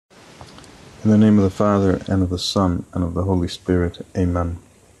In the name of the Father, and of the Son, and of the Holy Spirit. Amen.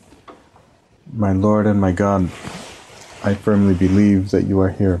 My Lord and my God, I firmly believe that you are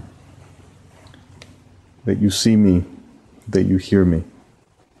here, that you see me, that you hear me.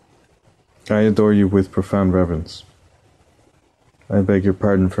 I adore you with profound reverence. I beg your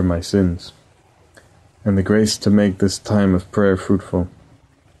pardon for my sins, and the grace to make this time of prayer fruitful.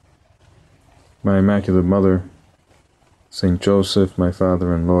 My Immaculate Mother, Saint Joseph, my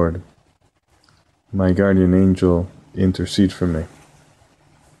Father and Lord, my guardian angel, intercede for me.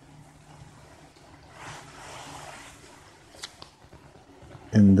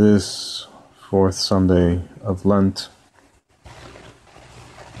 In this fourth Sunday of Lent,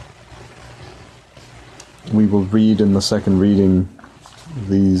 we will read in the second reading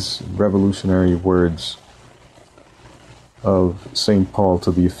these revolutionary words of St. Paul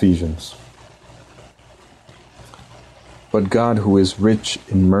to the Ephesians. But God, who is rich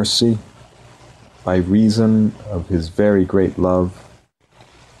in mercy, by reason of his very great love,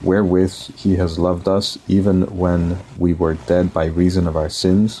 wherewith he has loved us, even when we were dead by reason of our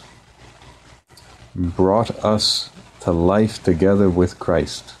sins, brought us to life together with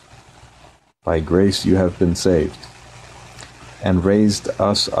Christ. By grace you have been saved, and raised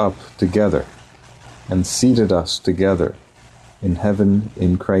us up together, and seated us together in heaven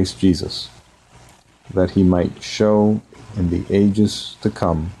in Christ Jesus, that he might show in the ages to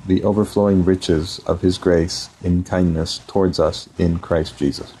come the overflowing riches of his grace in kindness towards us in Christ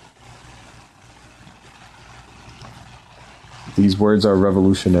Jesus. These words are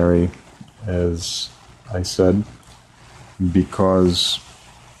revolutionary, as I said, because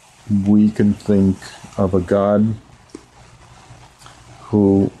we can think of a God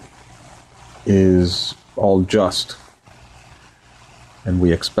who is all just, and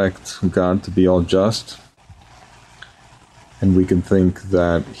we expect God to be all just, and we can think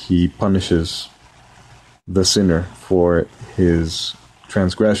that he punishes the sinner for his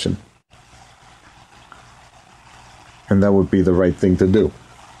transgression. And that would be the right thing to do.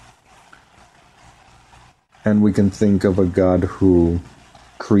 And we can think of a God who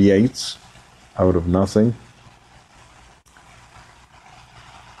creates out of nothing.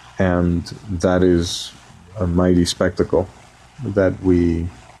 And that is a mighty spectacle that we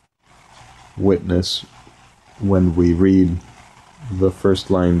witness when we read the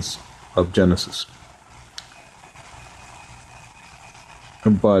first lines of Genesis.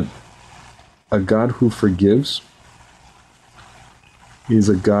 But a God who forgives is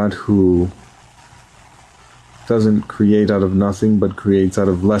a God who doesn't create out of nothing, but creates out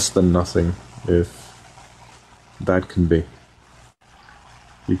of less than nothing, if that can be.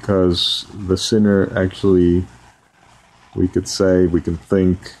 Because the sinner actually, we could say, we can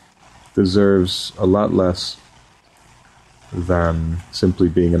think, deserves a lot less than simply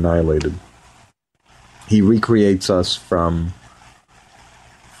being annihilated. He recreates us from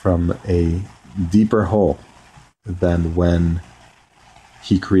a deeper hole than when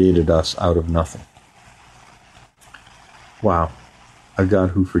he created us out of nothing. Wow, a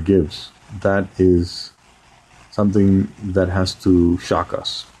God who forgives. That is something that has to shock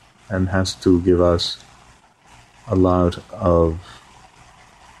us and has to give us a lot of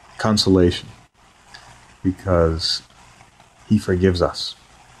consolation, because he forgives us.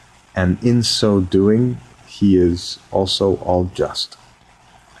 And in so doing, he is also all just.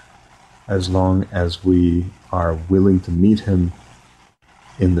 As long as we are willing to meet him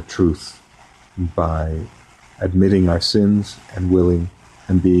in the truth by admitting our sins and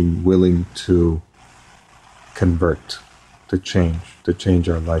being willing to convert, to change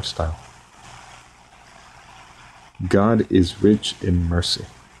our lifestyle. God is rich in mercy.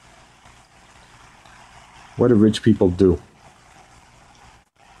 What do rich people do?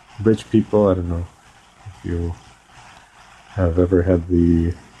 Rich people, I don't know if you have ever had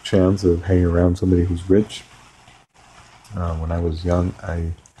the chance of hanging around somebody who's rich. When I was young,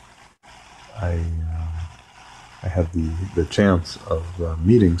 I had the chance of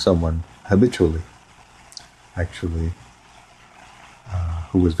meeting someone habitually, actually,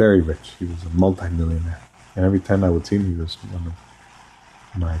 who was very rich. He was a multi-millionaire. And every time I would see him, he was one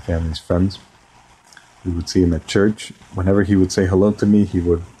of my family's friends. We would see him at church. Whenever he would say hello to me, he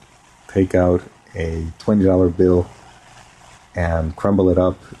would take out a $20 bill and crumble it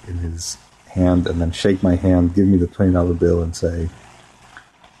up in his hand, and then shake my hand, give me the $20 bill, and say,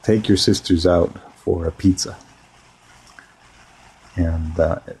 "Take your sisters out for a pizza." And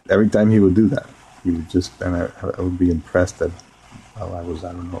every time he would do that, he would just, and I would be impressed that, well, I was,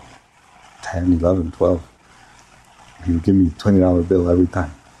 10, 11, 12. He would give me a $20 bill every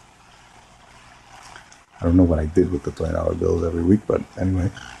time. I don't know what I did with the $20 bills every week, but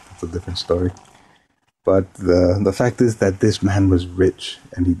anyway, That's a different story. But the fact is that this man was rich,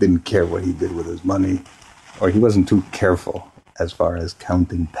 and he didn't care what he did with his money, or he wasn't too careful as far as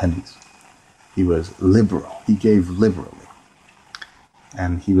counting pennies. He was liberal. He gave liberally.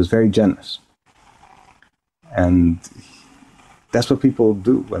 And he was very generous. And that's what people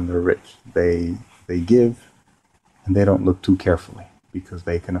do when they're rich. They give, and they don't look too carefully because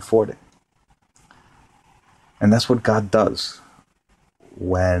they can afford it. And that's what God does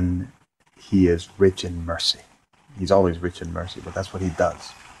when he is rich in mercy. He's always rich in mercy, but that's what he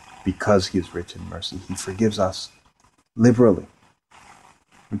does. Because he is rich in mercy, he forgives us liberally.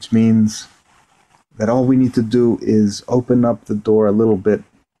 Which means that all we need to do is open up the door a little bit,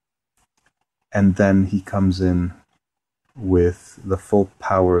 and then he comes in with the full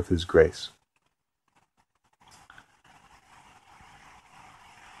power of his grace.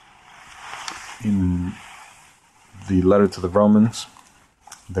 In the letter to the Romans,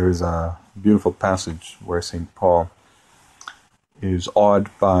 there is a beautiful passage where St. Paul is awed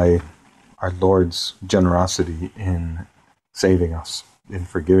by our Lord's generosity in saving us, in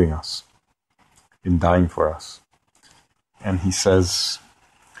forgiving us, in dying for us. And he says,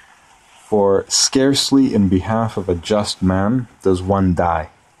 "For scarcely in behalf of a just man does one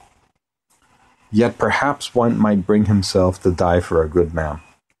die. Yet perhaps one might bring himself to die for a good man."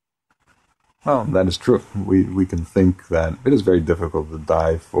 Well, that is true. We can think that it is very difficult to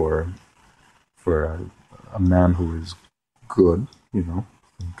die for a man who is good, you know.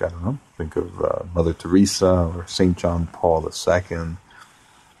 I don't know. Think of Mother Teresa or St. John Paul II.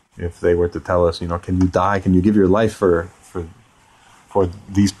 If they were to tell us, you know, can you die? Can you give your life for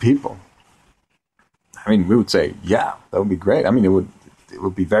these people? I mean, we would say, yeah, that would be great. I mean, it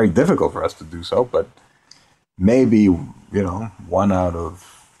would be very difficult for us to do so, but maybe, you know, 1 out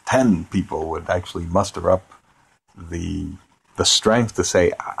of 10 people would actually muster up the strength to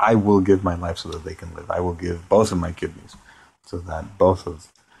say, I will give my life so that they can live. I will give both of my kidneys so that both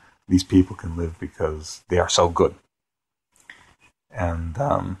of these people can live because they are so good. And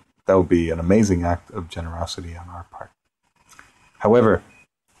that would be an amazing act of generosity on our part. However,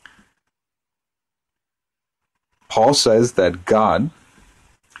 Paul says that God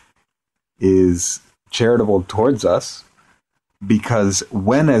is charitable towards us because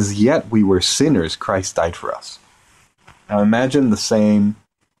when as yet we were sinners, Christ died for us. Now imagine the same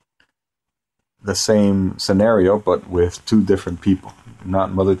scenario, but with two different people.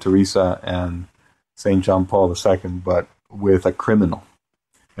 Not Mother Teresa and St. John Paul II, but with a criminal.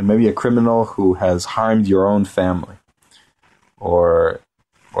 And maybe a criminal who has harmed your own family. Or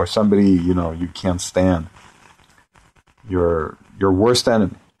somebody, you know, you can't stand. Your worst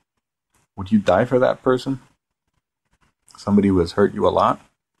enemy. Would you die for that person? Somebody who has hurt you a lot?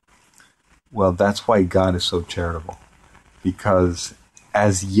 Well, that's why God is so charitable. Because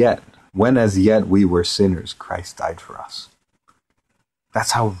when as yet we were sinners, Christ died for us.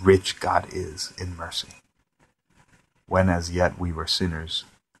 That's how rich God is in mercy. When as yet we were sinners,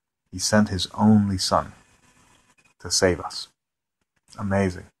 he sent his only Son to save us.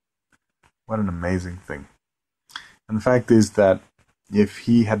 Amazing. What an amazing thing. And the fact is that if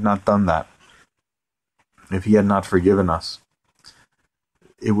he had not done that, if he had not forgiven us,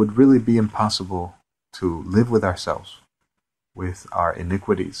 it would really be impossible to live with ourselves, with our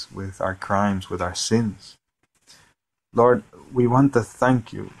iniquities, with our crimes, with our sins. Lord, we want to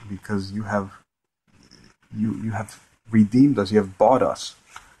thank you because you have redeemed us, you have bought us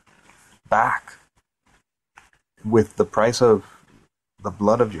back with the price of the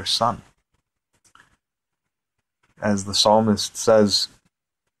blood of your Son. As the psalmist says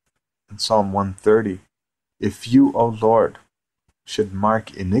in Psalm 130, if you, O Lord, should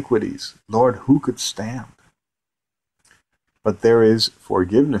mark iniquities, Lord, who could stand? But there is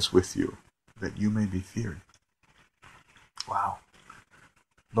forgiveness with you, that you may be feared. Wow.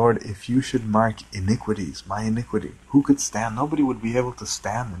 Lord, if you should mark iniquities, my iniquity, who could stand? Nobody would be able to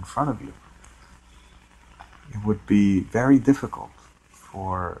stand in front of you. It would be very difficult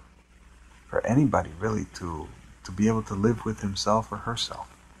for anybody really to be able to live with himself or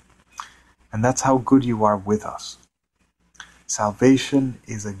herself. And that's how good you are with us. Salvation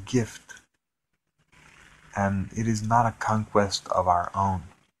is a gift, and it is not a conquest of our own.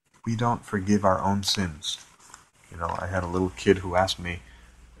 We don't forgive our own sins. You know, I had a little kid who asked me,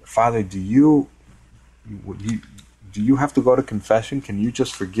 Father, do you have to go to confession? Can you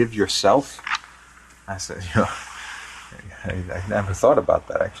just forgive yourself? I said, you know, I never thought about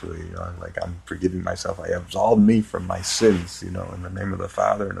that actually. You know, like I'm forgiving myself. I absolve me from my sins, you know, in the name of the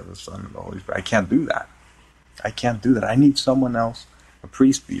Father and of the Son and the Holy Spirit. I can't do that. I can't do that. I need someone else, a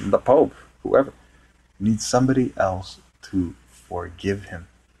priest, even the Pope, whoever. I need somebody else to forgive him.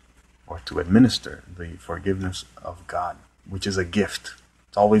 or to administer the forgiveness of God, which is a gift.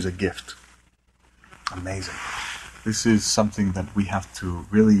 It's always a gift. Amazing. This is something that we have to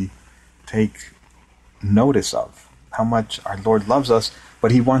really take notice of, how much our Lord loves us,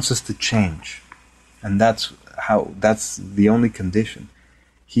 but He wants us to change. And that's the only condition.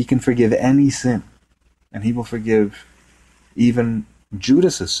 He can forgive any sin, and He will forgive even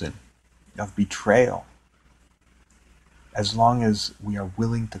Judas' sin of betrayal, as long as we are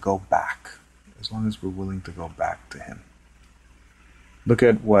willing to go back, as long as we're willing to go back to Him. Look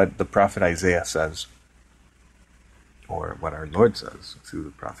at what the prophet Isaiah says, or what our Lord says through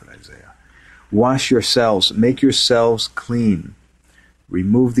the prophet Isaiah. Wash yourselves, make yourselves clean.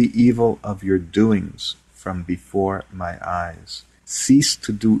 Remove the evil of your doings from before my eyes. Cease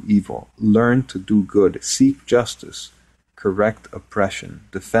to do evil. Learn to do good. Seek justice. Correct oppression.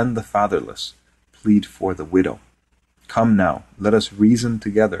 Defend the fatherless. Plead for the widow. Come now, let us reason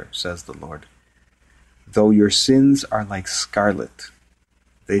together, says the Lord. Though your sins are like scarlet,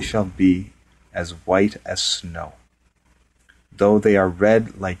 they shall be as white as snow. Though they are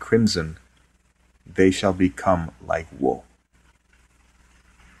red like crimson, they shall become like wool.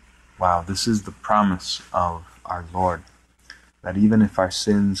 Wow, this is the promise of our Lord, that even if our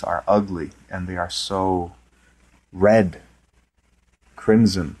sins are ugly and they are so red,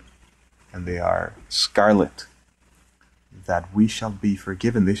 crimson, and they are scarlet, that we shall be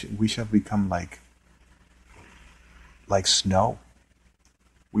forgiven. We shall become like snow.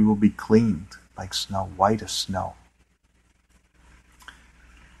 We will be cleaned like snow, white as snow.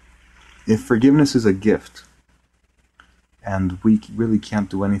 If forgiveness is a gift, and we really can't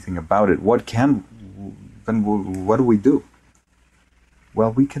do anything about it, what do we do?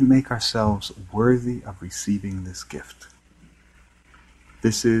 Well, we can make ourselves worthy of receiving this gift.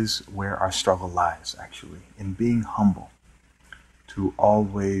 This is where our struggle lies, actually, in being humble, to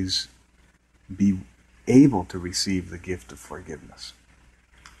always be able to receive the gift of forgiveness.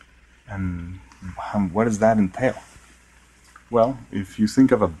 And what does that entail? Well, if you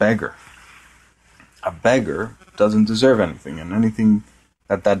think of a beggar doesn't deserve anything, and anything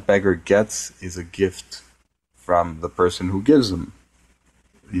that beggar gets is a gift from the person who gives him,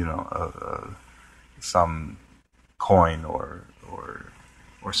 some coin or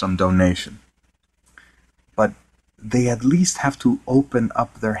some donation. But they at least have to open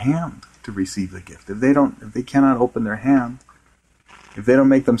up their hand to receive the gift. If they cannot open their hand, if they don't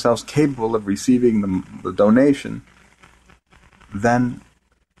make themselves capable of receiving the donation, then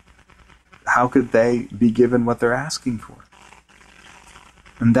how could they be given what they're asking for?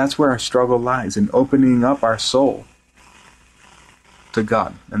 And that's where our struggle lies, in opening up our soul to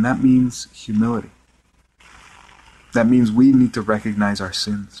God. And that means humility. That means we need to recognize our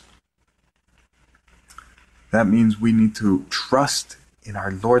sins. That means we need to trust in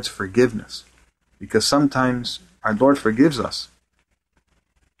our Lord's forgiveness. Because sometimes our Lord forgives us,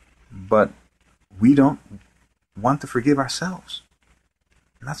 but we don't want to forgive ourselves.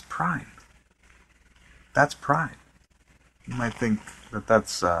 And that's pride. That's pride. You might think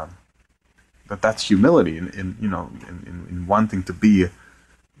that's humility in wanting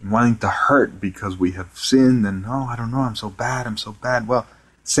to hurt because we have sinned, and I don't know, I'm so bad. Well,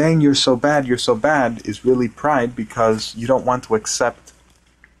 saying you're so bad is really pride, because you don't want to accept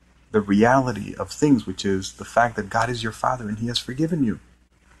the reality of things, which is the fact that God is your Father and He has forgiven you.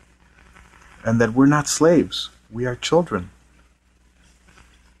 And that we're not slaves, we are children.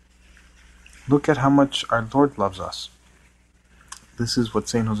 Look at how much our Lord loves us. This is what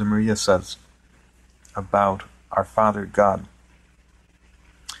St. Josemaria says about our Father God.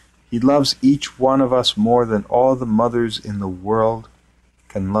 He loves each one of us more than all the mothers in the world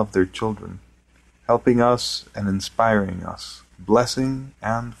can love their children, helping us and inspiring us, blessing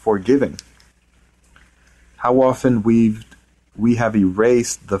and forgiving. How often we have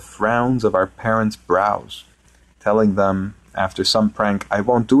erased the frowns of our parents' brows, telling them after some prank, I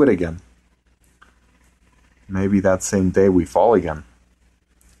won't do it again. Maybe that same day we fall again,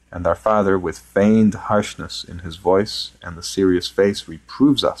 and our Father, with feigned harshness in His voice and the serious face,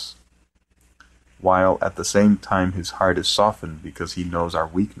 reproves us, while at the same time His heart is softened because He knows our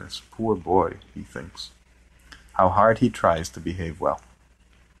weakness. Poor boy, he thinks. How hard he tries to behave well.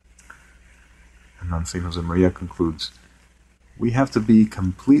 And then St. Josemaria concludes, we have to be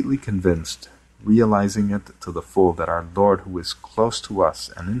completely convinced, realizing it to the full, that our Lord, who is close to us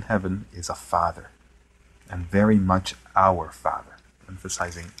and in heaven, is a Father, and very much our Father,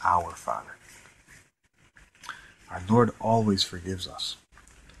 emphasizing our Father. Our Lord always forgives us.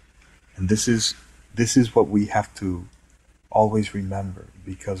 And this is what we have to always remember,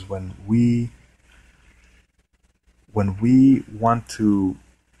 because when we want to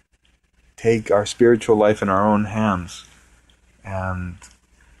take our spiritual life in our own hands, and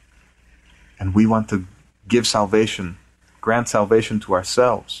we want to give salvation, grant salvation to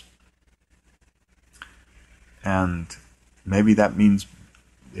ourselves. And maybe that means,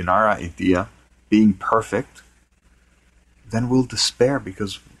 in our idea, being perfect. Then we'll despair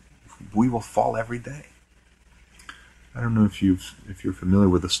because we will fall every day. I don't know if you're familiar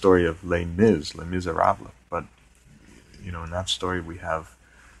with the story of Les Miserables, but in that story we have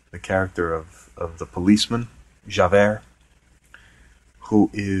the character of the policeman, Javert, who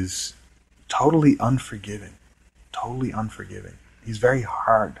is totally unforgiving. He's very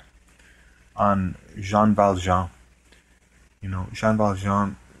hard on Jean Valjean. Jean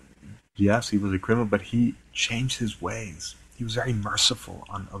Valjean, yes, he was a criminal, but he changed his ways. He was very merciful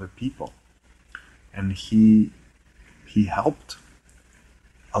on other people. And he helped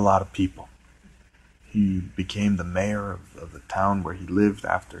a lot of people. He became the mayor of the town where he lived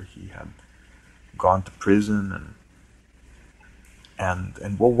after he had gone to prison.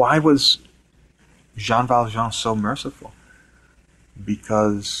 And well, why was Jean Valjean so merciful?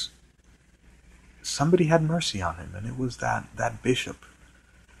 Because somebody had mercy on him, and it was that bishop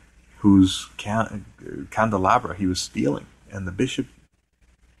whose candelabra he was stealing, and the bishop,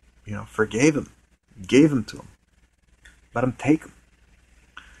 forgave him, gave him to him, let him take him.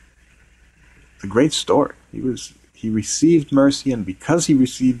 It's a great story. He received mercy, and because he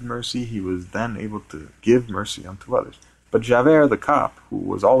received mercy, he was then able to give mercy unto others. But Javert, the cop, who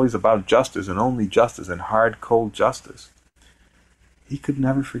was always about justice and only justice and hard, cold justice, he could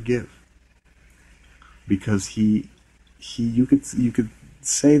never forgive. Because you could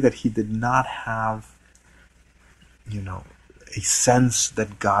say that he did not have, a sense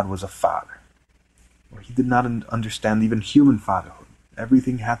that God was a father. Or he did not understand even human fatherhood.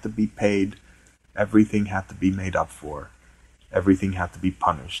 Everything had to be paid. Everything had to be made up for. Everything had to be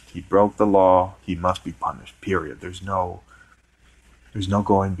punished. He broke the law. He must be punished. Period. There's no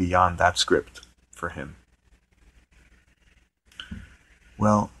going beyond that script for him.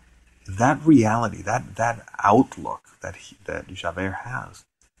 Well, that reality, that outlook that Javert has,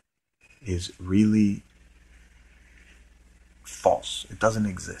 is really false. It doesn't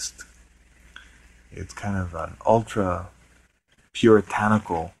exist. It's kind of an ultra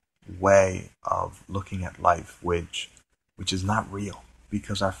puritanical way of looking at life, which is not real,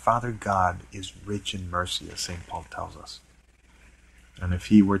 because our Father God is rich in mercy, as St. Paul tells us. And if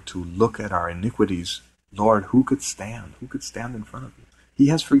he were to look at our iniquities, Lord, who could stand? Who could stand in front of you? He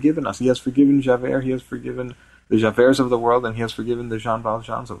has forgiven us. He has forgiven Javert. He has forgiven the Javerts of the world, and he has forgiven the Jean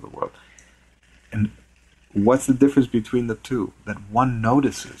Valjeans of the world. And what's the difference between the two? That one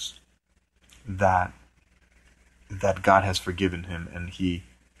notices that God has forgiven him, and he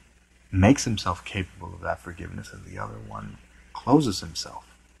makes himself capable of that forgiveness, and the other one closes himself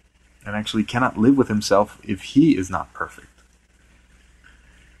and actually cannot live with himself if he is not perfect.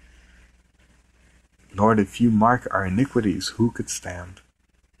 Lord, if you mark our iniquities, who could stand?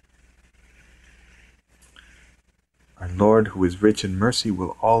 Our Lord, who is rich in mercy,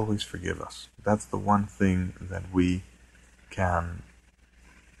 will always forgive us. That's the one thing that we can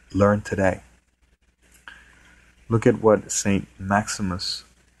learn today. Look at what St. Maximus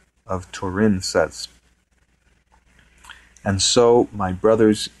of Turin says. And so, my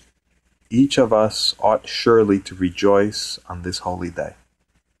brothers, each of us ought surely to rejoice on this holy day.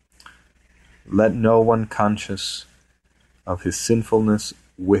 Let no one conscious of his sinfulness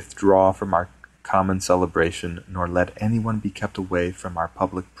withdraw from our common celebration, nor let anyone be kept away from our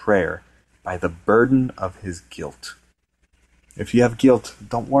public prayer by the burden of his guilt. If you have guilt,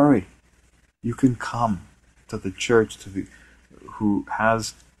 don't worry. You can come to the church, who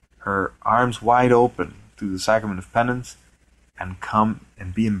has her arms wide open to the sacrament of penance, and come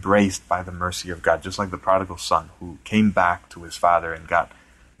and be embraced by the mercy of God, just like the prodigal son who came back to his father and got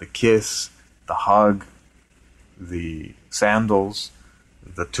the kiss, the hug, the sandals,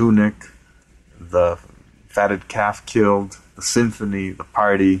 the tunic, the fatted calf killed, the symphony, the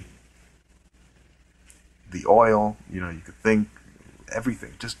party, the oil, you could think,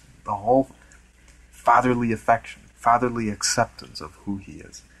 everything, just the whole fatherly affection, fatherly acceptance of who he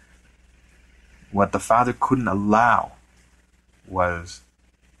is. What the father couldn't allow was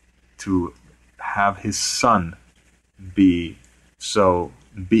to have his son be so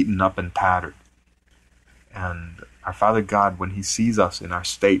beaten up and tattered. And our Father God, when he sees us in our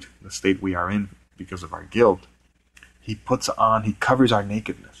state, the state we are in because of our guilt, he covers our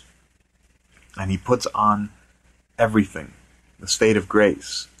nakedness. And he puts on everything, the state of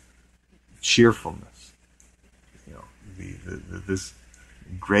grace, cheerfulness, this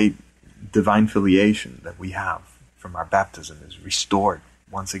great divine filiation that we have from our baptism is restored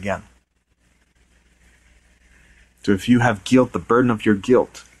once again. So if you have guilt, the burden of your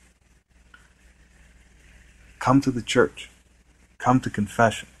guilt, come to the church. Come to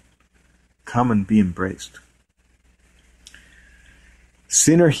confession. Come and be embraced.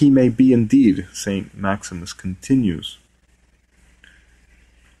 Sinner he may be indeed, St. Maximus continues,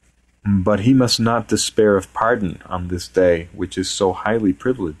 but he must not despair of pardon on this day, which is so highly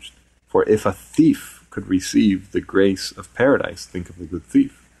privileged. For if a thief could receive the grace of paradise, think of the good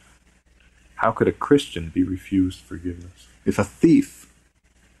thief, how could a Christian be refused forgiveness? If a thief,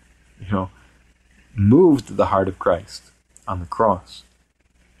 moved the heart of Christ on the cross,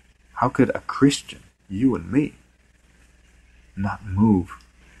 how could a Christian, you and me, not move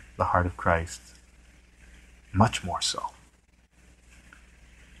the heart of Christ much more so?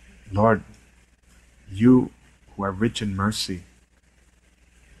 Lord, you who are rich in mercy,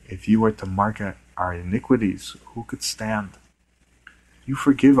 if you were to mark our iniquities, who could stand? You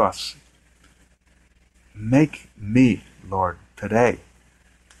forgive us. Make me, Lord, today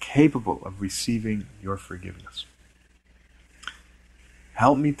capable of receiving your forgiveness.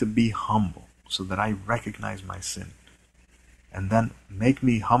 Help me to be humble so that I recognize my sin. And then make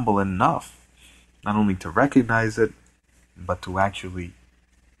me humble enough not only to recognize it, but to actually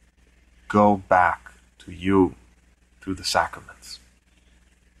go back to you through the sacraments,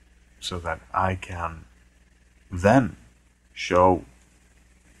 so that I can then show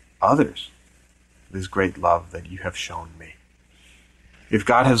others this great love that you have shown me. If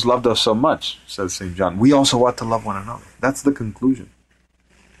God has loved us so much, says St. John, we also ought to love one another. That's the conclusion.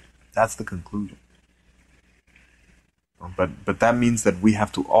 That's the conclusion. But that means that we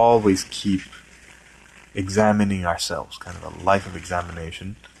have to always keep examining ourselves, kind of a life of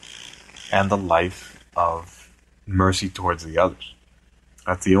examination and a life of mercy towards the others.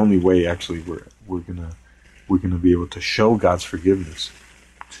 That's the only way, actually, we're gonna be able to show God's forgiveness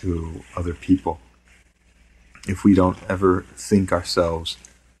to other people. If we don't ever think ourselves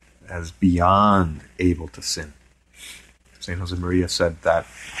as beyond able to sin. Saint Josemaria said that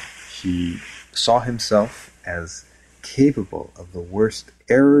he saw himself as capable of the worst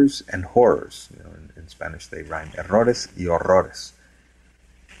errors and horrors. In Spanish they rhyme, errores y horrores,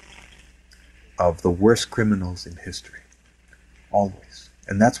 of the worst criminals in history. Always.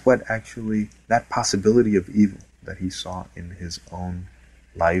 And that's what actually, that possibility of evil that he saw in his own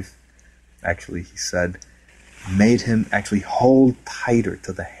life, actually, he said, made him actually hold tighter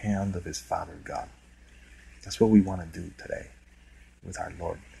to the hand of his Father God. That's what we want to do today with our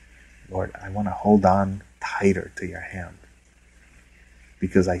Lord. Lord, I want to hold on tighter to your hand,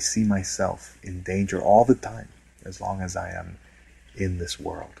 because I see myself in danger all the time as long as I am in this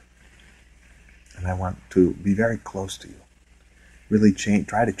world. And I want to be very close to you. Really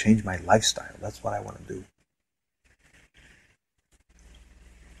try to change my lifestyle. That's what I want to do.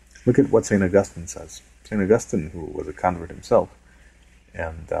 Look at what St. Augustine says. St. Augustine, who was a convert himself,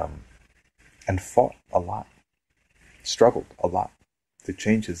 and fought a lot, struggled a lot to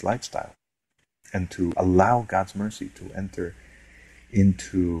change his lifestyle and to allow God's mercy to enter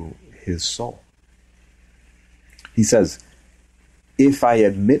into his soul. He says, if I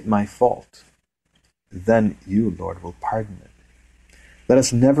admit my fault, then you, Lord, will pardon it. Let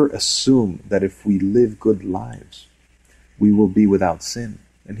us never assume that if we live good lives, we will be without sin.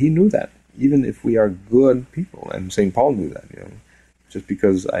 And he knew that, even if we are good people. And St. Paul knew that, just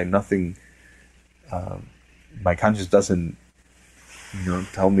because my conscience doesn't,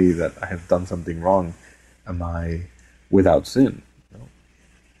 tell me that I have done something wrong, am I without sin? No.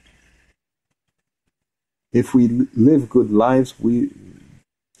 If we live good lives,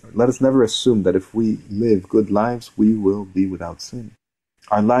 let us never assume that if we live good lives, we will be without sin.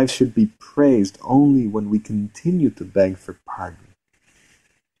 Our lives should be praised only when we continue to beg for pardon.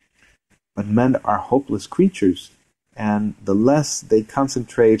 But men are hopeless creatures, and the less they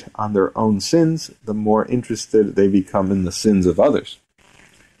concentrate on their own sins, the more interested they become in the sins of others.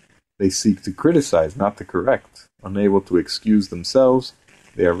 They seek to criticize, not to correct. Unable to excuse themselves,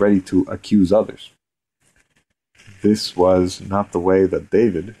 they are ready to accuse others. This was not the way that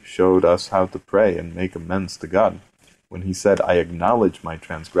David showed us how to pray and make amends to God, when he said, I acknowledge my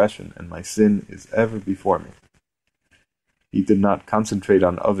transgression, and my sin is ever before me. He did not concentrate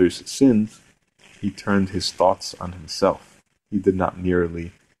on others' sins, he turned his thoughts on himself. He did not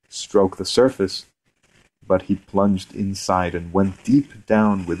merely stroke the surface, but he plunged inside and went deep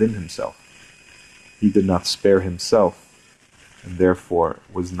down within himself. He did not spare himself, and therefore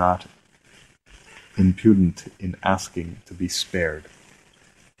was not impudent in asking to be spared.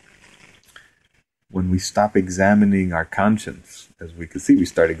 When we stop examining our conscience, as we can see, we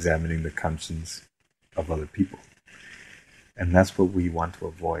start examining the conscience of other people. And that's what we want to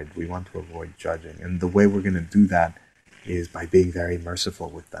avoid. We want to avoid judging. And the way we're going to do that is by being very merciful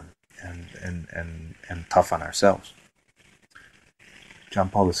with them and tough on ourselves. John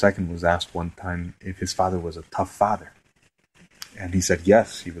Paul II was asked one time if his father was a tough father. And he said,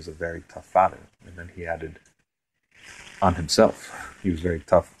 yes, he was a very tough father. And then he added, on himself. He was very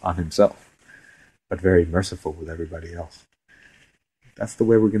tough on himself, but very merciful with everybody else. That's the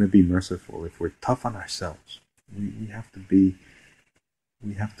way we're going to be merciful. If we're tough on ourselves, we have to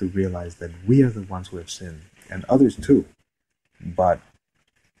realize that we are the ones who have sinned, and others too. But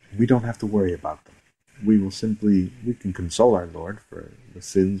we don't have to worry about them. We can console our Lord for the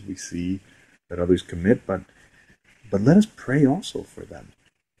sins we see that others commit, but let us pray also for them.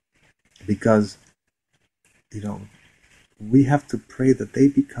 Because, we have to pray that they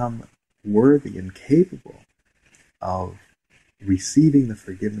become worthy and capable of receiving the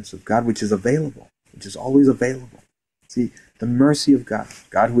forgiveness of God, which is available, which is always available. See, the mercy of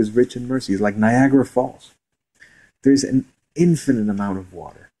God who is rich in mercy, is like Niagara Falls. There's an infinite amount of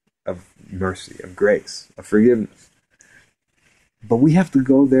water, of mercy, of grace, of forgiveness. But we have to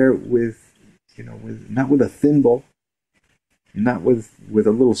go there with not with a thimble, not with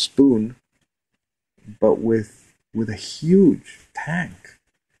a little spoon, but with a huge tank,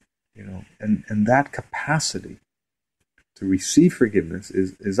 and that capacity to receive forgiveness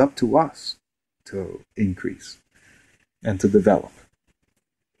is up to us to increase and to develop.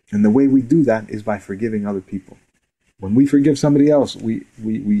 And the way we do that is by forgiving other people. When we forgive somebody else, we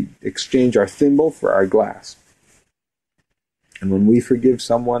exchange our thimble for our glass. And when we forgive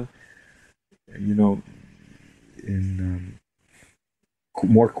someone,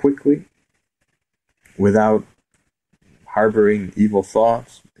 more quickly, without harboring evil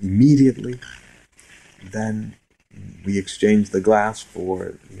thoughts, immediately, then we exchange the glass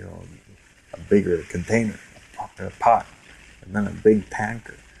for, a bigger container, a pot, and then a big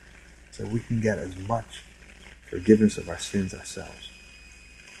tanker, so we can get as much forgiveness of our sins ourselves.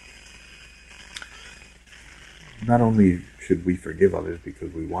 Not only should we forgive others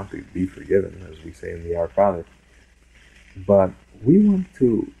because we want to be forgiven, as we say in the Our Father, but we want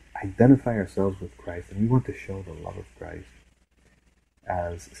to identify ourselves with Christ, and we want to show the love of Christ.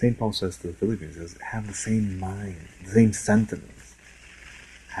 As St. Paul says to the Philippians, have the same mind, the same sentiments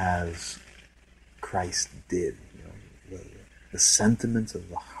as Christ did. The sentiments of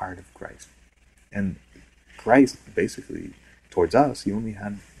the heart of Christ. And Christ, basically, towards us, he only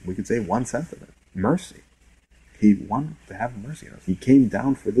had, we could say, one sentiment: mercy. He wanted to have mercy on us. He came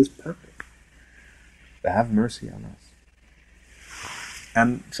down for this purpose, to have mercy on us.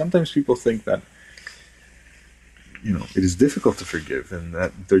 And sometimes people think that, it is difficult to forgive, and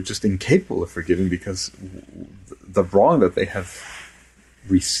that they're just incapable of forgiving because the wrong that they have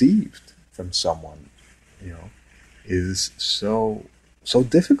received from someone, is so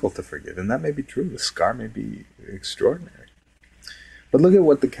difficult to forgive. And that may be true. The scar may be extraordinary. But look at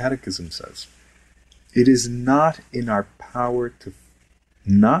what the Catechism says. It is not in our power to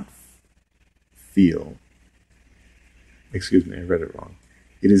not feel. Excuse me, I read it wrong.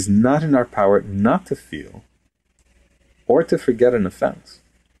 It is not in our power not to feel or to forget an offense.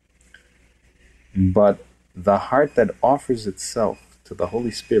 But the heart that offers itself to the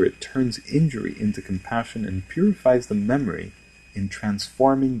Holy Spirit turns injury into compassion and purifies the memory in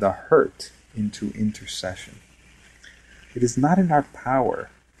transforming the hurt into intercession. It is not in our power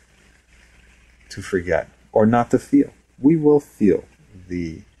to forget or not to feel. We will feel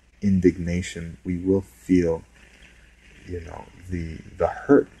the indignation. We will feel, the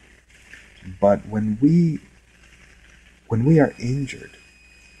hurt. But when we are injured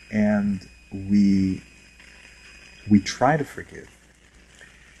and we try to forgive,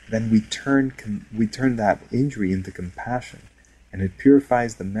 then we turn that injury into compassion, and it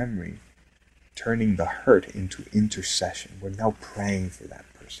purifies the memory, turning the hurt into intercession. We're now praying for that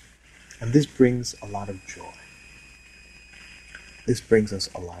person. And this brings a lot of joy. This brings us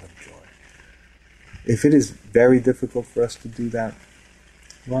a lot of joy. If it is very difficult for us to do that,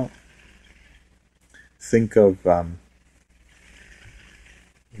 well, let's think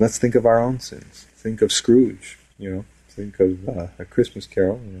of our own sins. Think of Scrooge, Think of A Christmas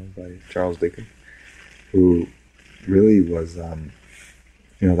Carol, by Charles Dickens, who really was,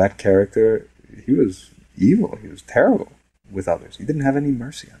 that character. He was evil. He was terrible with others. He didn't have any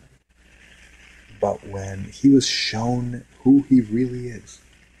mercy on them. But when he was shown who he really is,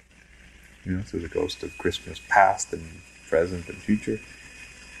 through the ghost of Christmas past and present and future,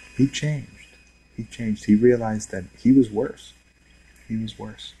 he changed. He changed. He realized that he was worse. He was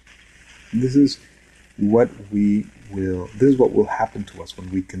worse. And this is what will happen to us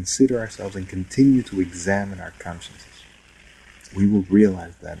when we consider ourselves and continue to examine our consciences. we will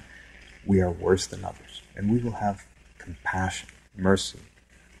realize that we are worse than others. And we will have compassion, mercy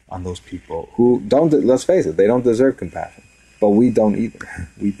on those people who don't, let's face it, they don't deserve compassion. But we don't either.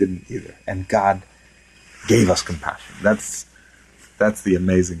 We didn't either. And God gave us compassion. That's the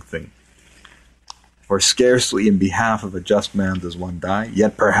amazing thing. For scarcely in behalf of a just man does one die,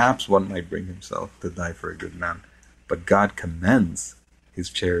 yet perhaps one might bring himself to die for a good man. But God commends his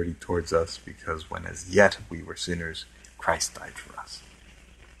charity towards us, because when as yet we were sinners, Christ died for us.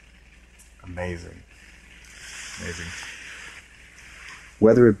 Amazing. Amazing.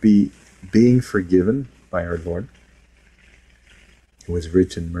 Whether it be being forgiven by our Lord, who is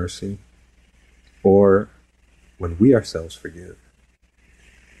rich in mercy, or when we ourselves forgive,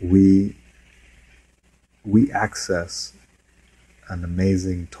 we access an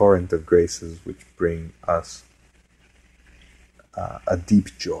amazing torrent of graces which bring us a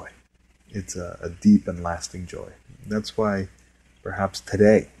deep joy. It's a deep and lasting joy. That's why perhaps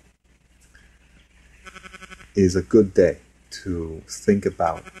today is a good day to think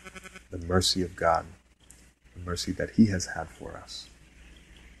about the mercy of God, the mercy that He has had for us,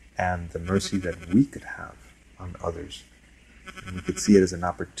 and the mercy that we could have on others. And we could see it as an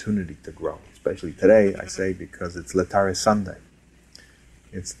opportunity to grow, especially today, I say, because it's Laetare Sunday.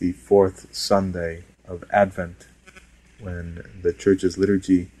 It's the fourth Sunday of Advent, when the Church's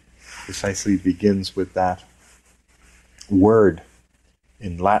liturgy precisely begins with that word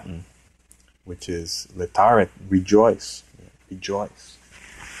in Latin, which is Laetare, rejoice. Rejoice.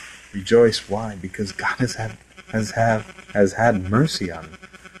 Rejoice, why? Because God has had mercy on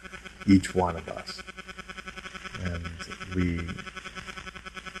each one of us. And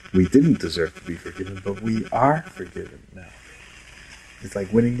we didn't deserve to be forgiven, but we are forgiven now. It's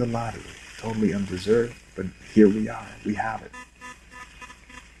like winning the lottery. Totally undeserved, but here we are. We have it.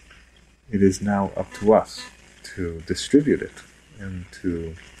 It is now up to us to distribute it and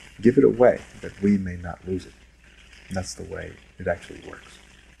to give it away, that we may not lose it. And that's the way it actually works.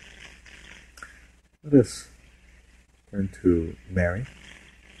 Let us turn to Mary,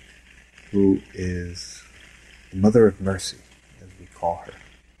 who is the Mother of Mercy, as we call her.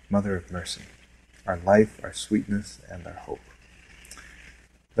 Mother of Mercy, our life, our sweetness, and our hope.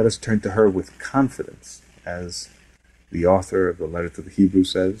 Let us turn to her with confidence, as the author of the letter to the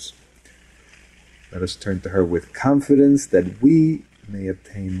Hebrews says. Let us turn to her with confidence that we may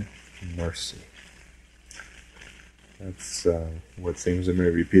obtain mercy. That's what St. Jose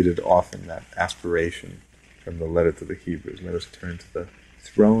repeated often, that aspiration from the letter to the Hebrews. Let us turn to the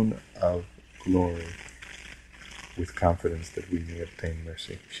throne of glory with confidence that we may obtain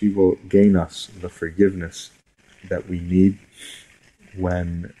mercy. She will gain us the forgiveness that we need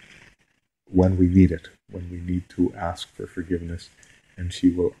when we need it, when we need to ask for forgiveness, and she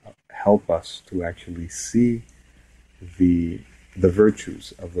will help us to actually see the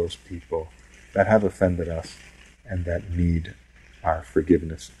virtues of those people that have offended us and that need our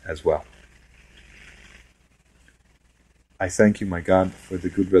forgiveness as well. I thank you, my God, for the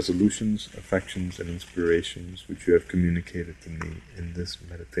good resolutions, affections, and inspirations which you have communicated to me in this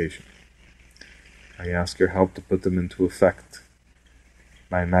meditation. I ask your help to put them into effect.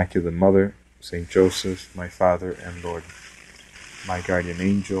 My Immaculate Mother, Saint Joseph, my Father and Lord, my guardian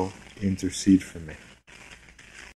angel, intercede for me.